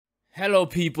Hello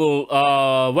people,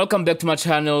 welcome back to my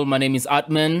channel. My name is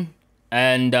Atman,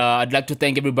 and I'd like to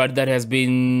thank everybody that has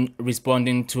been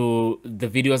responding to the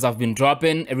videos I've been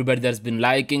dropping, everybody that's been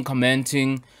liking,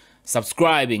 commenting,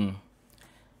 subscribing,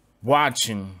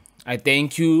 watching. I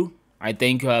thank you. I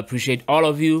appreciate all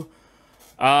of you.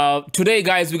 Today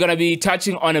guys, we're gonna be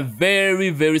touching on a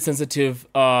very sensitive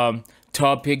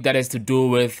topic that has to do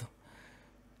with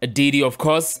Diddy, of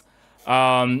course.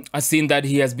 I've seen that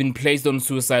he has been placed on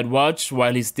suicide watch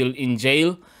while he's still in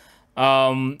jail.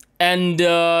 Today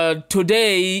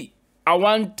I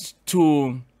want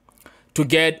to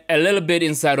get a little bit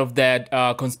inside of that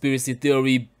conspiracy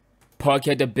theory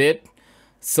pocket a bit.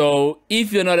 So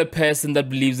if you're not a person that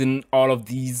believes in all of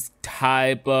these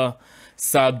type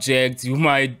subjects, you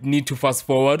might need to fast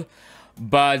forward.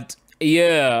 But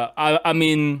yeah, I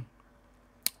mean,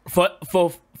 for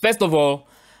first of all,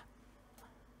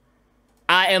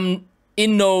 I am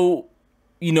in no,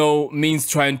 means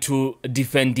trying to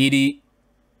defend Diddy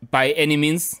by any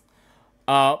means.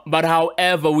 But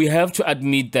however, we have to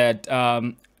admit that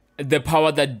the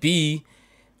power that be,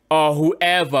 or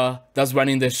whoever that's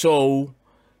running the show,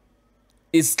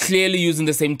 is clearly using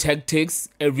the same tactics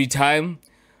every time.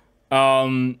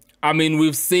 I mean,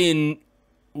 we've seen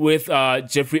with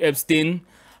Jeffrey Epstein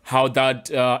how that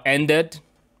ended,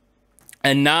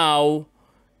 and now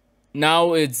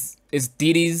it's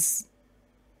Diddy's,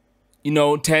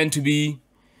 turn to be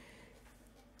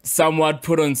somewhat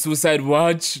put on suicide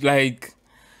watch. Like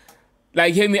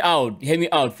hear me out,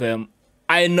 fam.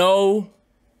 I know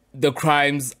the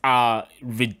crimes are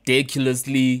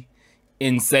ridiculously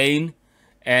insane,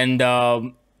 and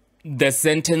the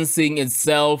sentencing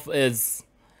itself is,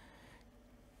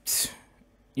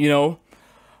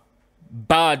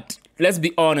 but let's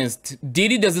be honest,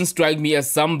 Diddy doesn't strike me as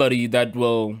somebody that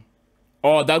will,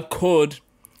 or that could,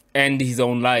 end his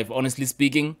own life. Honestly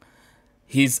speaking,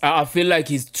 I feel like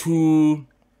he's too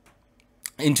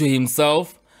into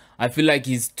himself. I feel like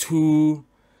he's too,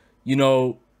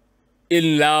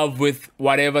 in love with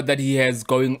whatever that he has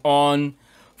going on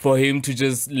for him to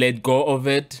just let go of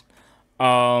it.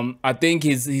 I think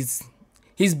he's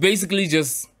basically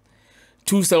just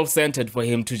too self-centered for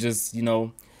him to just,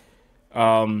 end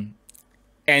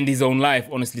his own life,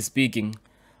 honestly speaking.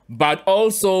 But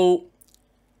also,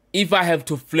 if I have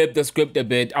to flip the script a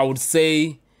bit, I would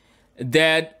say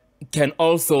that can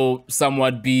also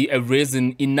somewhat be a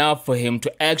reason enough for him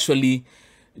to actually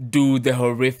do the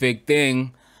horrific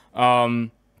thing,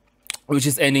 which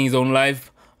is ending his own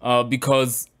life,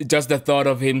 because just the thought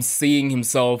of him seeing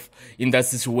himself in that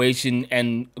situation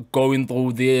and going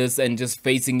through this and just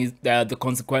facing the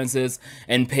consequences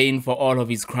and paying for all of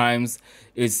his crimes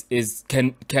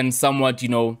can somewhat,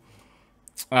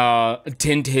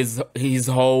 tint his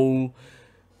whole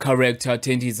character,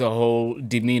 tint his whole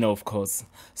demeanor, of course.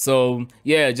 So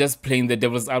yeah, just playing the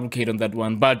devil's advocate on that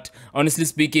one. But honestly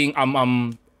speaking,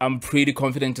 I'm pretty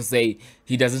confident to say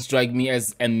he doesn't strike me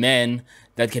as a man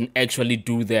that can actually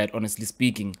do that, honestly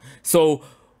speaking. So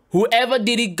whoever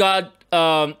Diddy got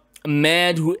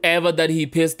mad, whoever that he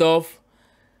pissed off,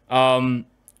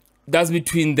 that's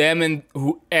between them and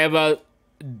whoever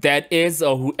that is,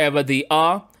 or whoever they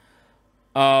are.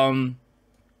 Our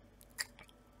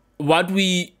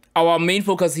main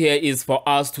focus here is for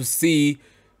us to see,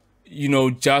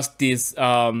 justice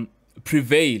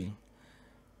prevail.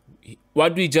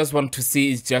 What we just want to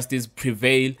see is justice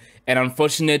prevail. And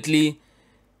unfortunately,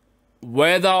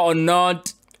 whether or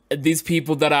not these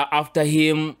people that are after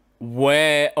him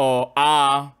were or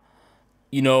are,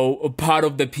 a part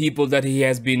of the people that he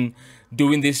has been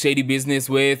doing this shady business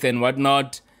with and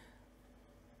whatnot,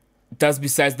 that's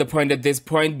besides the point at this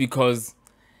point, because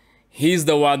he's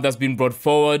the one that's been brought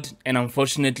forward, and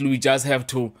unfortunately we just have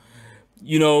to,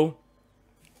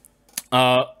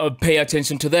 pay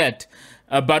attention to that.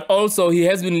 But also, he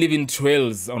has been leaving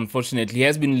trails, unfortunately. He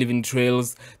has been leaving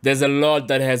trails. There's a lot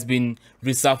that has been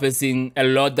resurfacing, a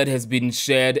lot that has been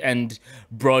shared and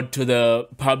brought to the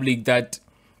public that,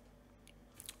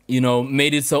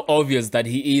 made it so obvious that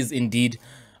he is indeed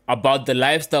about the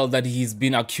lifestyle that he's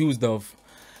been accused of.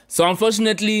 So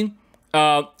unfortunately,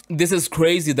 this is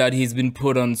crazy that he's been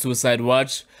put on suicide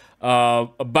watch.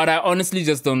 But I honestly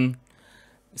just don't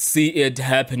see it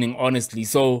happening, honestly.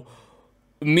 So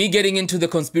me getting into the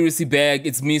conspiracy bag,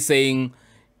 it's me saying,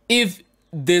 if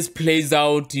this plays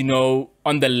out,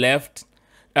 on the left,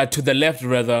 to the left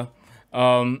rather,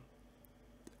 to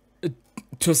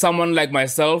someone like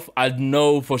myself, I'd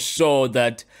know for sure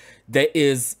that there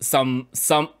is something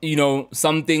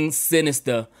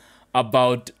sinister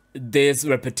about this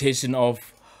repetition of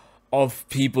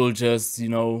people just,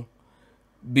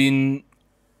 being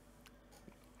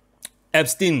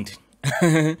Epstein,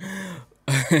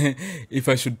 if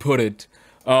I should put it.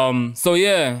 So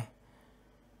yeah,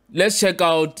 let's check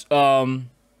out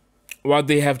what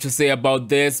they have to say about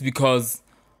this, because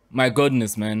my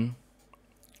goodness, man,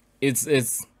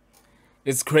 it's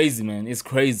crazy, man. It's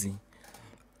crazy.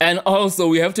 And also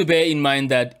we have to bear in mind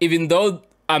that even though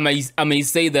I may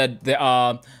say that there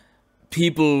are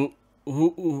people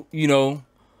who you know,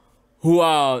 who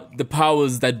are the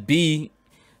powers that be,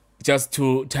 just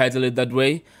to title it that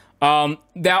way,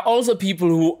 there are also people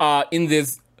who are in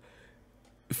this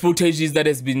footages that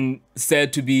has been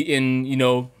said to be in, you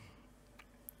know,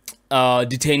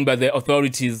 detained by the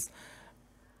authorities,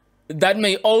 that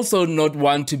may also not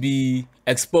want to be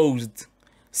exposed.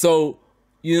 So,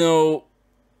 you know,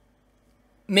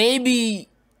 maybe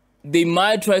they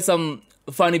might try some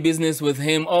funny business with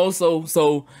him also.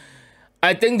 So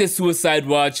I think the suicide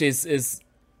watch is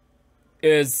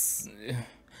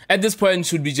at this point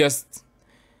should be just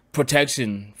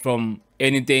protection from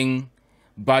anything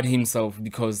but himself,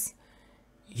 because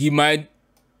he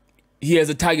has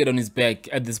a target on his back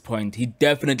at this point. He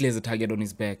definitely has a target on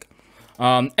his back.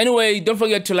 Anyway, don't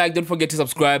forget to like, don't forget to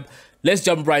subscribe. Let's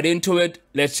jump right into it.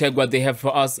 Let's check what they have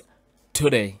for us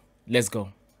today. Let's go.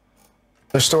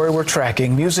 The story we're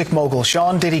tracking: music mogul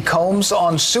Sean Diddy Combs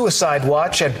on suicide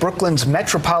watch at Brooklyn's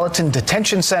Metropolitan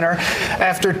Detention Centre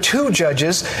after 2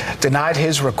 judges denied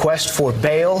his request for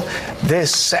bail.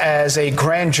 This as a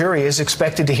grand jury is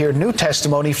expected to hear new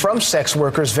testimony from sex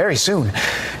workers very soon.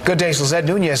 Good Day's Lizette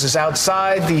Nunez is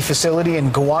outside the facility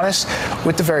in Gowanus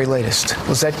with the very latest.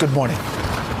 Lizette, good morning.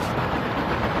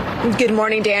 Good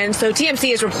morning, Dan. So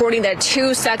TMC is reporting that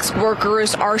 2 sex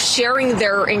workers are sharing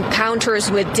their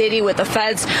encounters with Diddy with the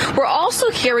feds. We're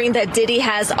also hearing that Diddy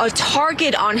has a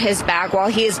target on his back while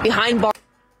he is behind bars.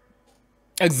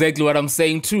 Exactly what I'm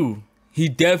saying too. He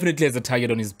definitely has a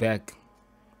target on his back.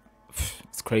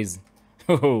 It's crazy.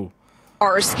 Here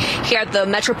at the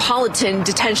Metropolitan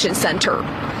Detention Centre.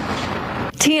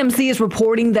 TMC is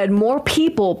reporting that more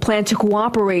people plan to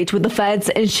cooperate with the feds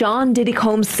in Sean Diddy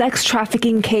Combs' sex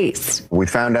trafficking case. We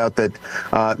found out that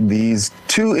these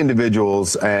 2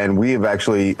 individuals, and we have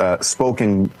actually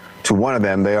spoken to one of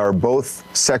them. They are both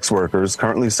sex workers,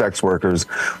 currently sex workers.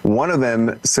 One of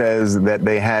them says that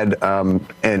they had an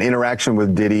interaction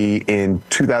with Diddy in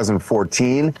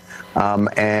 2014,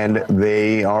 and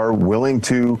they are willing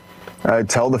to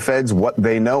tell the feds what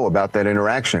they know about that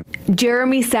interaction.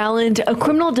 Jeremy Saland, a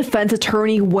criminal defense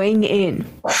attorney, weighing in.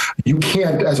 You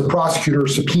can't, as a prosecutor,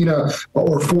 subpoena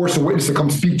or force a witness to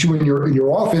come speak to you in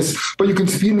your office, but you can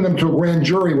subpoena them to a grand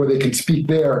jury where they can speak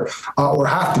there or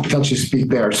have to potentially speak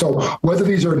there. So whether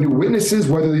these are new witnesses,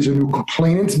 whether these are new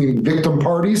complainants, meaning victim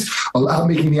parties,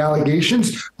 making the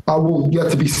allegations, will yet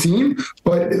to be seen.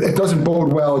 But it doesn't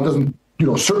bode well. It doesn't. You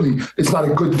know, certainly it's not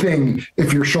a good thing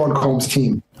if you're Sean Combs'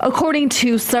 team. According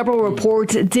to several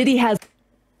reports, Diddy has...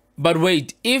 But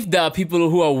wait, if there are people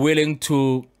who are willing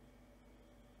to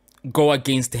go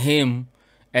against him,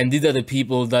 and these are the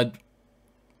people that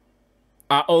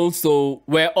were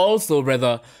also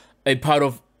a part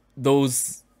of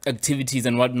those activities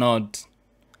and whatnot,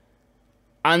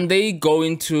 aren't they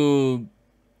going to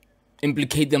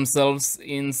implicate themselves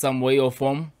in some way or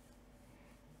form?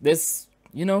 This,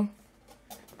 you know,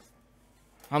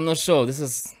 I'm not sure. This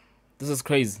is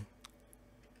crazy.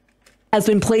 Has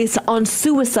been placed on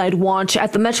suicide watch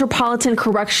at the Metropolitan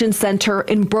Correction Center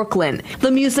in Brooklyn.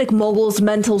 The music mogul's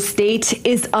mental state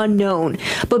is unknown,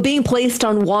 but being placed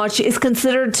on watch is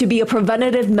considered to be a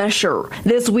preventative measure.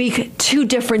 This week, 2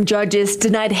 different judges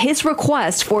denied his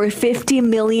request for a $50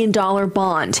 million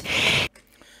bond.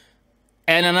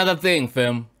 And another thing,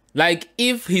 fam, like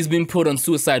if he's been put on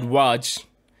suicide watch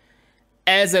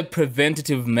as a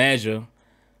preventative measure,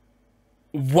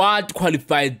 what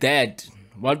qualified that?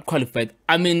 What qualified?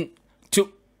 I mean,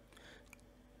 to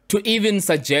even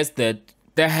suggest that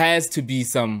there has to be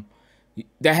something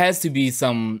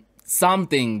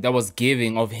that was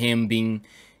given of him being,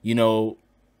 you know,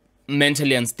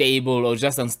 mentally unstable or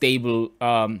just unstable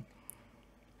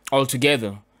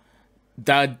altogether,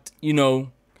 that, you know,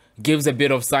 gives a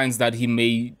bit of signs that he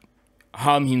may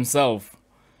harm himself.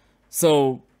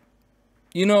 So,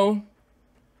 you know,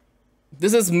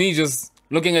 this is me just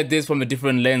looking at this from a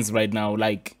different lens right now.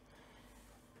 Like,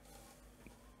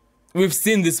 we've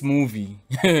seen this movie.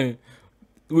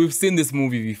 We've seen this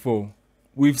movie before.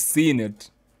 We've seen it.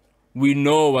 We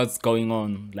know what's going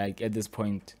on, like, at this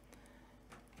point.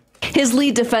 His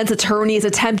lead defense attorney is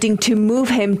attempting to move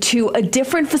him to a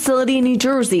different facility in New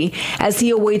Jersey as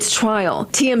he awaits trial.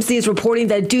 TMZ is reporting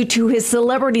that due to his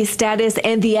celebrity status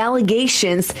and the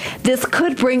allegations, this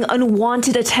could bring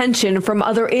unwanted attention from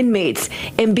other inmates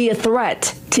and be a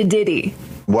threat to Diddy.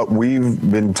 What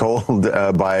we've been told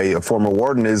by a former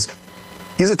warden is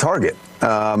he's a target.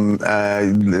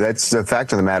 That's the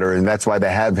fact of the matter, and that's why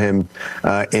they have him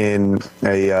in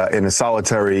a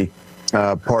solitary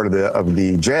part of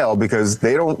the jail, because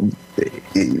they don't,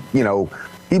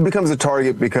 he becomes a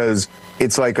target because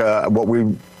it's like what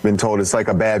we've been told, it's like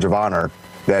a badge of honor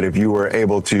that if you were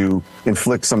able to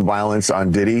inflict some violence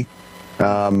on Diddy,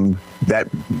 that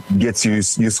gets you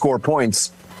score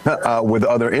points with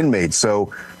other inmates.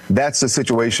 So that's the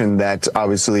situation that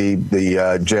obviously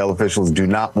the jail officials do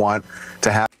not want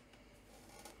to have.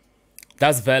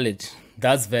 That's valid.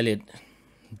 That's valid.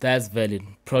 That's valid.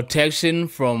 Protection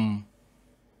from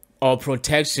or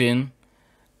protection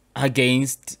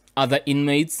against other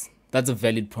inmates. That's a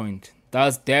valid point.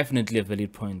 That's definitely a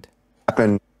valid point.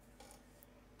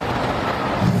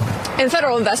 And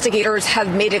federal investigators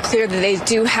have made it clear that they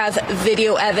do have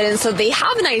video evidence, so they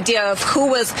have an idea of who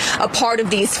was a part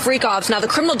of these freak-offs. Now, the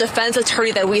criminal defense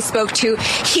attorney that we spoke to,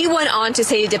 he went on to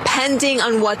say, depending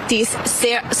on what these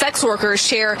sex workers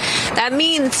share, that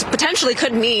means, potentially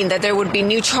could mean that there would be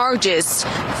new charges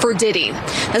for Diddy.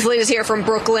 As the latest here from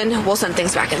Brooklyn, we'll send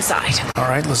things back inside. All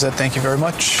right, Lizette, thank you very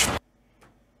much.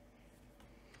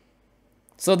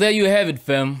 So there you have it,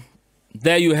 fam.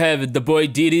 There you have it. The boy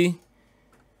Diddy.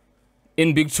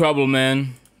 In big trouble,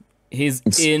 man. He's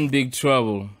in big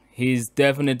trouble. He's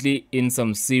definitely in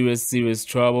some serious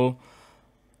trouble.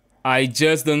 I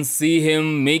just don't see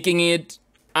him making it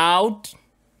out,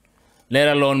 let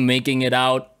alone making it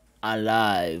out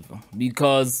alive.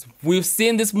 Because we've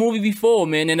seen this movie before,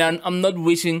 man, and I'm not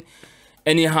wishing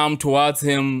any harm towards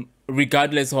him,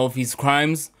 regardless of his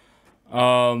crimes.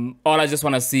 All I just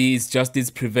want to see is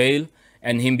justice prevail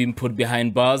and him being put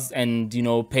behind bars and,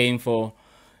 paying for,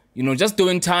 just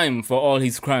doing time for all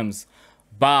his crimes.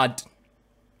 But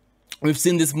we've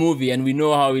seen this movie and we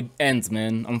know how it ends,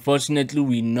 man. Unfortunately,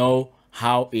 we know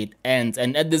how it ends.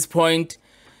 And at this point,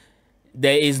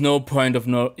 there is no point of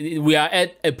we are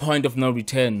at a point of no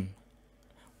return.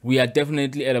 We are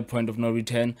definitely at a point of no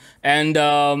return. And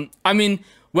I mean,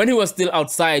 when he was still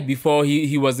outside before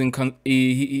he was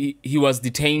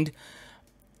detained,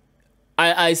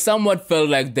 I somewhat felt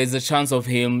like there's a chance of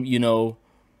him,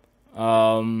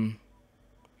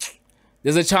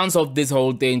 there's a chance of this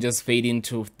whole thing just fading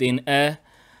to thin air.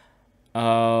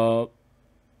 But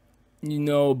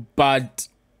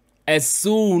as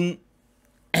soon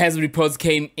as reports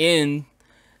came in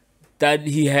that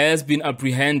he has been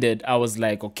apprehended, I was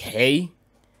like, okay,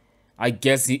 I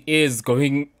guess he is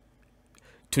going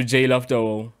to jail after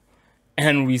all.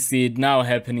 And we see it now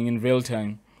happening in real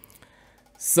time.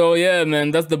 So yeah,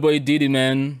 man, that's the boy Diddy,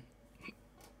 man.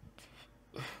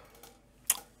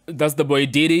 That's the boy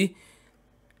Diddy.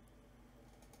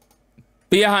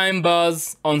 Behind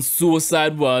bars on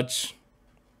suicide watch.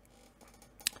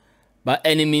 By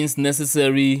any means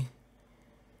necessary.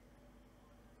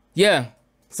 Yeah,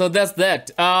 so that's that.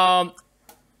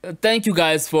 Thank you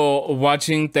guys for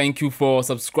watching. Thank you for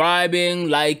subscribing,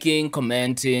 liking,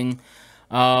 commenting.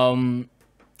 I'll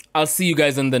see you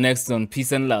guys on the next one.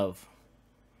 Peace and love.